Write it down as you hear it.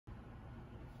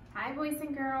Hi boys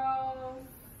and girls.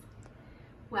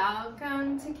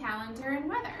 Welcome to Calendar and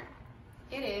Weather.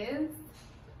 It is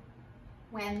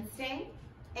Wednesday,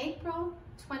 April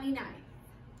 29th.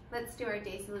 Let's do our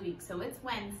days of the week. So it's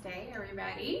Wednesday. Are we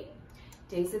ready?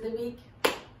 Days of the week.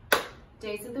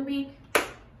 Days of the week.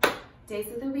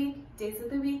 Days of the week. Days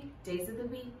of the week. Days of the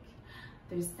week.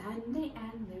 There's Sunday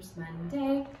and there's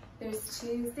Monday. There's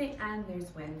Tuesday and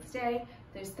there's Wednesday.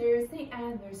 There's Thursday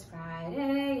and there's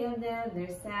Friday. And then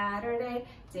there's Saturday.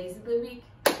 Days of the week.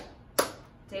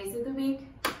 Days of the week.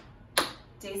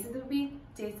 Days of the week.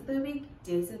 Days of the week.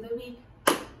 Days of the week.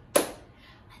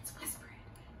 Let's whisper it.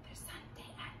 There's Sunday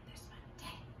and there's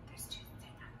Monday. There's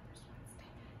Tuesday and there's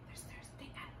Wednesday. There's Thursday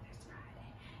and there's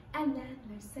Friday. And then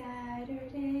there's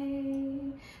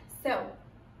Saturday. So,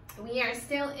 we are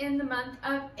still in the month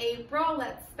of April.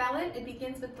 Let's spell it. It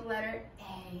begins with the letter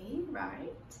A,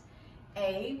 right?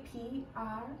 A-P-R-I-L.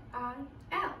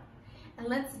 And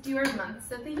let's do our months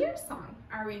of the year song.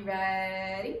 Are we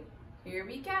ready? Here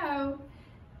we go.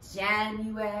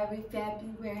 January,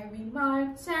 February,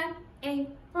 March, and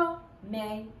April,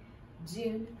 May,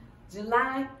 June,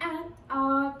 July, and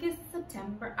August,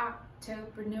 September,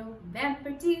 October,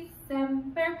 November,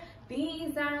 December.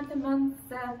 These are the months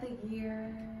of the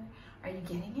year. Are you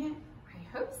getting it?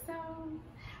 I hope so.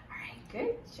 All right,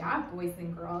 good job, boys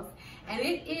and girls. And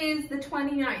it is the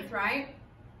 29th, right?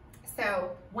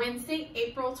 So Wednesday,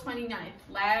 April 29th.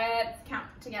 Let's count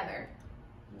together.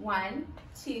 1,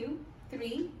 2,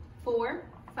 3, 4,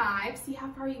 5. See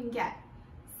how far you can get.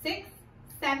 6,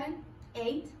 7,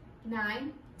 8,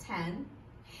 9, 10,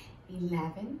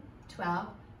 11, 12,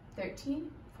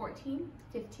 13, 14,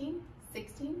 15,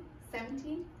 16,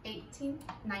 17, 18,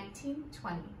 19,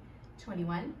 20,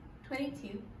 21,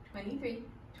 22, 23,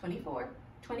 24,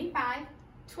 25,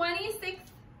 26,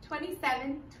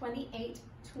 27, 28,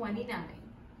 29.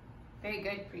 Very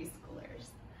good,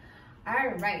 preschoolers.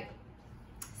 All right.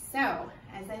 So,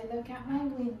 as I look out my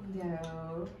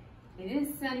window, it is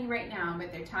sunny right now,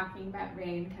 but they're talking about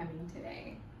rain coming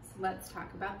today. So let's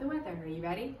talk about the weather. Are you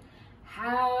ready?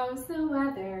 How's the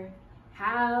weather?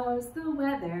 How's the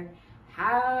weather?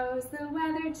 How's the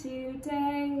weather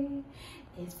today?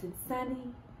 Is it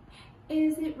sunny?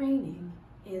 Is it raining?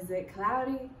 Is it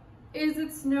cloudy? Is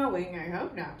it snowing? I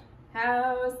hope not.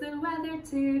 How's the weather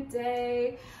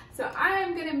today? So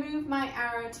I'm gonna move my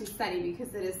arrow to sunny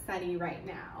because it is sunny right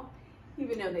now.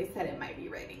 Even though they said it might be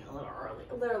raining a little early,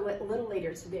 a little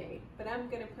later today. But I'm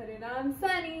gonna put it on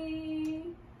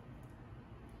sunny.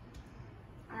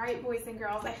 All right, boys and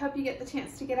girls, I hope you get the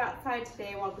chance to get outside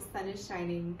today while the sun is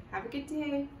shining. Have a good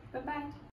day. Bye-bye.